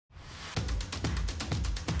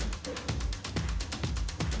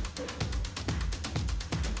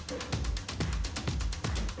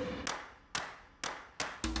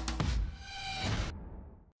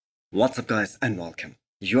What's up guys and welcome.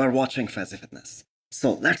 You are watching Fazi Fitness.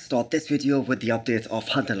 So let's start this video with the update of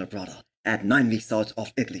Hunter Labrada at 9 weeks out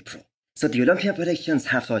of Italy Pro. So the Olympia predictions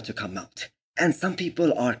have started to come out, and some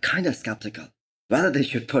people are kinda skeptical whether they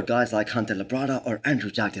should put guys like Hunter Labrada or Andrew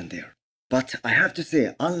Jacked in there. But I have to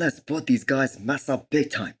say, unless both these guys mess up big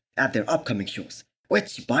time at their upcoming shows,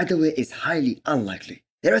 which by the way is highly unlikely,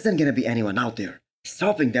 there isn't gonna be anyone out there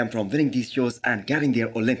stopping them from winning these shows and getting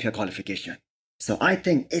their Olympia qualification. So I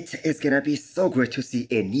think it is gonna be so great to see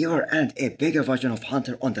a newer and a bigger version of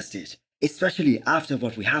Hunter on the stage, especially after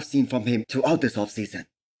what we have seen from him throughout this offseason,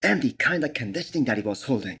 and the kind of conditioning that he was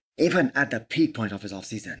holding, even at the peak point of his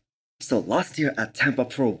offseason. So last year at Tampa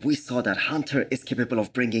Pro, we saw that Hunter is capable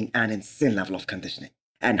of bringing an insane level of conditioning.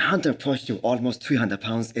 And Hunter pushed to almost 300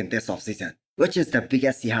 pounds in this offseason, which is the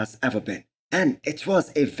biggest he has ever been. And it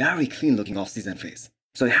was a very clean looking offseason phase.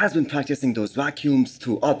 So he has been practicing those vacuums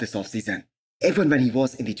throughout this offseason, even when he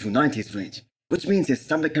was in the 290s range, which means his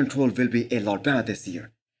stomach control will be a lot better this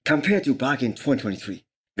year, compared to back in 2023,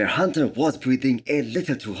 where Hunter was breathing a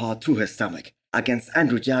little too hard through his stomach against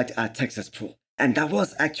Andrew Jacked at Texas Pro. And that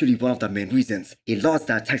was actually one of the main reasons he lost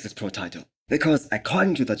that Texas Pro title, because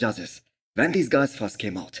according to the judges, when these guys first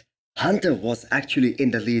came out, Hunter was actually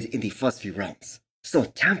in the lead in the first few rounds. So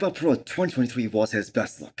Tampa Pro 2023 was his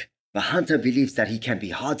best look, but Hunter believes that he can be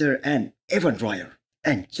harder and even drier.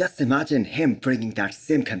 And just imagine him bringing that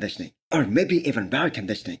same conditioning, or maybe even better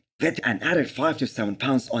conditioning, with an added 5 to 7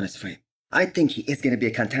 pounds on his frame. I think he is going to be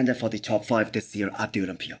a contender for the top 5 this year at the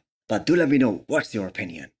Olympia. But do let me know what's your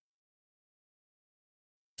opinion.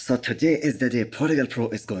 So today is the day Portugal Pro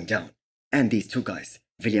is going down, and these two guys,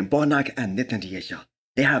 William Bonac and Nathan Diasha,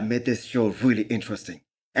 they have made this show really interesting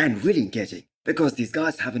and really engaging, because these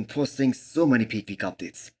guys have been posting so many peak week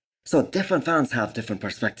updates. So different fans have different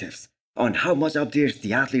perspectives on how much updates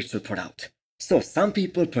the athletes should put out. So some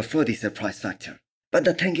people prefer the surprise factor. But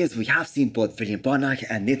the thing is, we have seen both William Bonac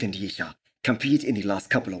and Nathan Diasha compete in the last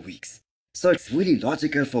couple of weeks. So it's really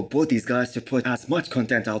logical for both these guys to put as much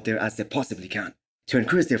content out there as they possibly can, to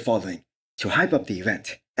increase their following, to hype up the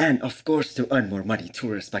event, and of course to earn more money through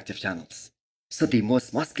respective channels. So the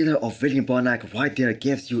most muscular of William Bonac right there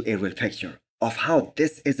gives you a real picture of how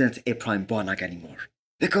this isn't a prime Bonac anymore.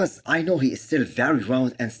 Because I know he is still very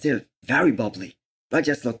round and still very bubbly, but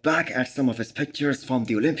just look back at some of his pictures from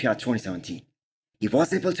the Olympia 2017. He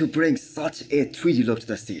was able to bring such a 3D look to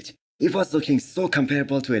the stage. He was looking so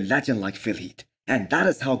comparable to a legend like Phil Heath, and that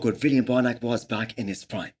is how good William Bonac was back in his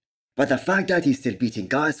prime. But the fact that he's still beating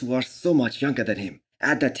guys who are so much younger than him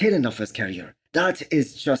at the tail end of his career, that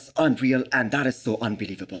is just unreal, and that is so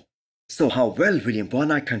unbelievable. So how well William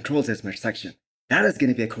Bonac controls his midsection, that is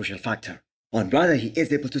going to be a crucial factor on whether he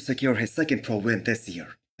is able to secure his second pro win this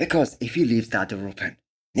year. Because if he leaves that door open,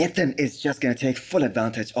 Nathan is just going to take full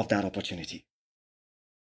advantage of that opportunity.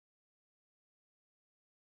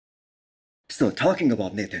 So talking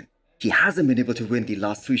about Nathan, he hasn't been able to win the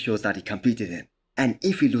last 3 shows that he competed in. And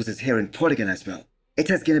if he loses here in Portugal as well, it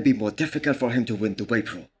is going to be more difficult for him to win Dubai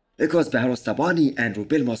Pro, because Behros Tabani and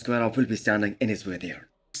Rubil Mosquera will be standing in his way there.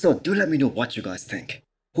 So do let me know what you guys think.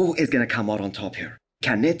 Who is going to come out on top here?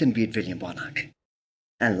 Can Nathan beat William Bonac?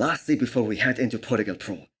 And lastly, before we head into Portugal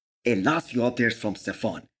Pro, a last few updates from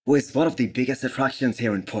Stephane, who is one of the biggest attractions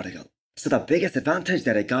here in Portugal. So the biggest advantage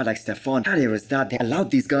that a guy like Stephane had here is that they allowed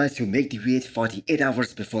these guys to make the weight 48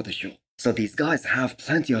 hours before the show. So these guys have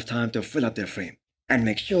plenty of time to fill up their frame and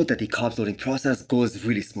make sure that the carb loading process goes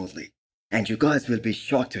really smoothly. And you guys will be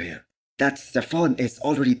shocked to hear that Stephane is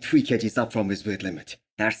already 3 kgs up from his weight limit.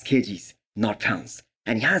 That's kgs, not pounds.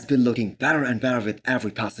 And he has been looking better and better with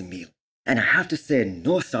every passing meal. And I have to say,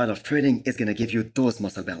 no style of training is going to give you those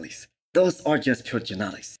muscle bellies. Those are just pure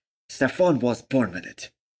genetics. Stephane was born with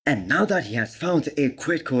it. And now that he has found a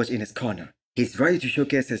great coach in his corner, he's ready to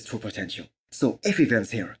showcase his true potential. So if he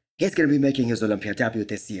wins here, he's going to be making his Olympia debut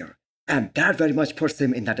this year. And that very much puts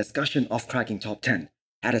him in that discussion of cracking top 10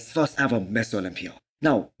 at his first ever Miss Olympia.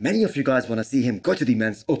 Now, many of you guys want to see him go to the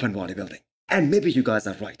men's open bodybuilding. And maybe you guys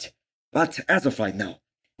are right. But as of right now,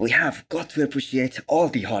 we have got to appreciate all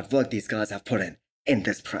the hard work these guys have put in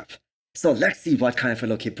this prep. So let's see what kind of a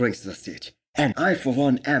look he brings to the stage. And I for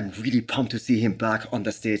one am really pumped to see him back on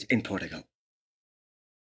the stage in Portugal.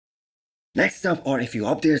 Next up are a few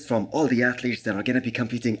updates from all the athletes that are going to be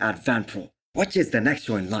competing at Van Pro, which is the next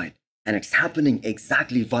show in line. And it's happening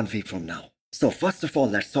exactly 1 week from now. So first of all,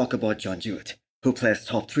 let's talk about John Jewett, who plays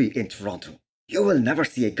top 3 in Toronto. You will never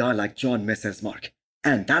see a guy like John miss his mark.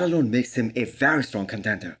 And that alone makes him a very strong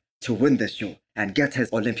contender to win this show and get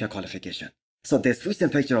his Olympia qualification. So this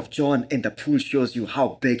recent picture of John in the pool shows you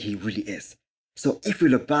how big he really is. So if we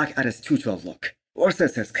look back at his 212 look,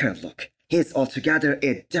 versus his current look. He's altogether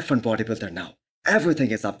a different bodybuilder now.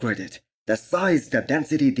 Everything is upgraded. The size, the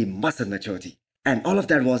density, the muscle maturity. And all of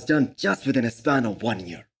that was done just within a span of 1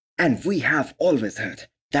 year. And we have always heard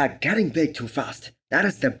that getting big too fast, that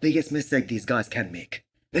is the biggest mistake these guys can make.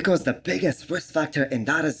 Because the biggest risk factor in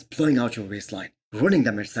that is blowing out your waistline, ruining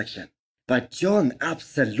the midsection. But John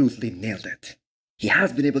absolutely nailed it. He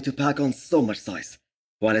has been able to pack on so much size,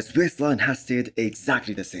 while his waistline has stayed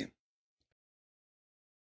exactly the same.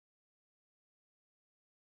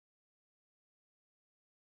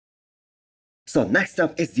 So next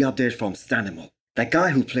up is the update from Stephane, the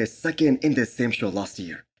guy who placed second in this same show last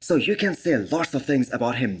year. So you can say lots of things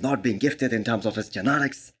about him not being gifted in terms of his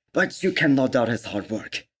genetics, but you cannot doubt his hard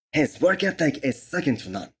work. His work ethic is second to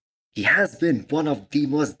none. He has been one of the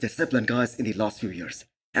most disciplined guys in the last few years,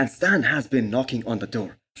 and Stan has been knocking on the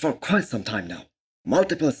door for quite some time now.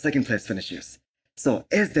 Multiple second place finishes. So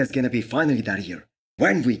is this gonna be finally that year,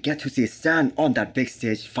 when we get to see Stan on that big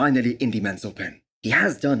stage finally in the Men's Open? He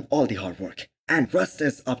has done all the hard work, and rest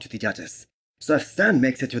is up to the judges. So if Stan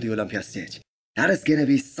makes it to the Olympia stage, that is gonna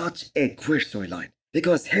be such a great storyline,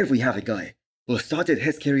 because here we have a guy who started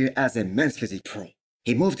his career as a men's physique pro.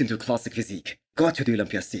 He moved into classic physique, got to the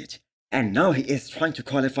Olympia stage, and now he is trying to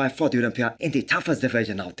qualify for the Olympia in the toughest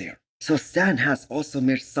division out there. So Stan has also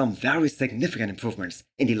made some very significant improvements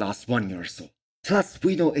in the last 1 year or so. Plus,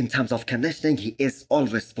 we know in terms of conditioning, he is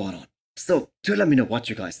always spot on. So do let me know what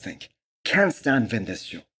you guys think. Can Stan win this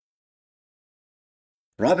show?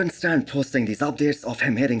 Robin Stan posting these updates of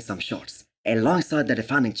him hitting some shots, alongside the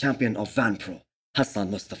defending champion of Van Pro, Hassan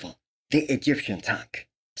Mustafa, the Egyptian tank.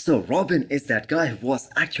 So Robin is that guy who was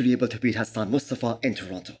actually able to beat Hassan Mustafa in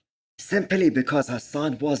Toronto, simply because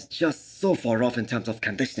Hassan was just so far off in terms of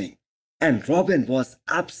conditioning. And Robin was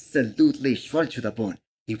absolutely shredded to the bone.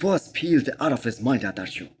 He was peeled out of his mind at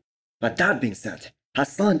that show. But that being said,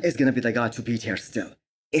 Hassan is gonna be the guy to beat here still,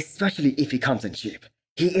 especially if he comes in shape.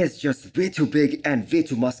 He is just way too big and way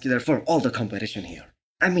too muscular for all the competition here.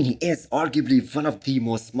 I mean, he is arguably one of the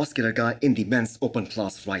most muscular guy in the men's open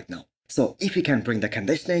class right now. So if he can bring the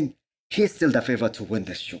conditioning, he is still the favorite to win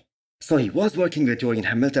this show. So he was working with Dorian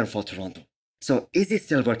Hamilton for Toronto. So is he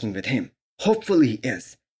still working with him? Hopefully he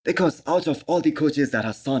is. Because out of all the coaches that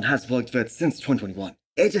Hassan has worked with since 2021,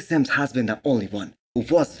 AJ Sims has been the only one who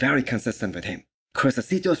was very consistent with him. Chris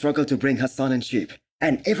Aceto struggled to bring Hassan in shape.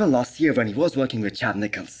 And even last year when he was working with Chad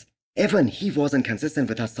Nichols, even he wasn't consistent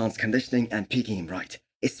with Hassan's conditioning and peaking him right,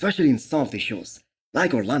 especially in some of the shows,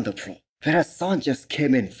 like Orlando Pro, where Hassan just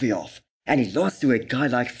came in way off, and he lost to a guy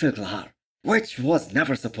like Phil Glahar, which was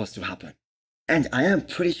never supposed to happen. And I am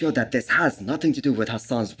pretty sure that this has nothing to do with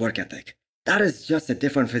Hassan's work ethic. That is just a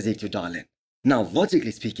different physique to dial in. Now, logically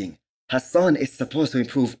speaking, Hassan is supposed to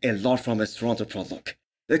improve a lot from his Toronto Pro look,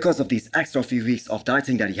 because of these extra few weeks of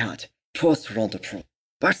dieting that he had post-Toronto Pro.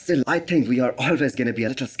 But still, I think we are always going to be a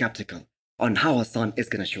little skeptical on how Hassan is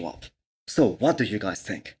going to show up. So what do you guys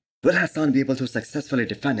think? Will Hassan be able to successfully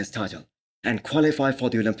defend his title and qualify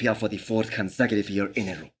for the Olympia for the 4th consecutive year in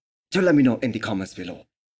a row? Do let me know in the comments below.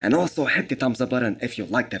 And also hit the thumbs up button if you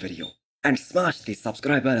liked the video. And smash the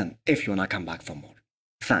subscribe button if you wanna come back for more.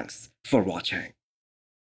 Thanks for watching.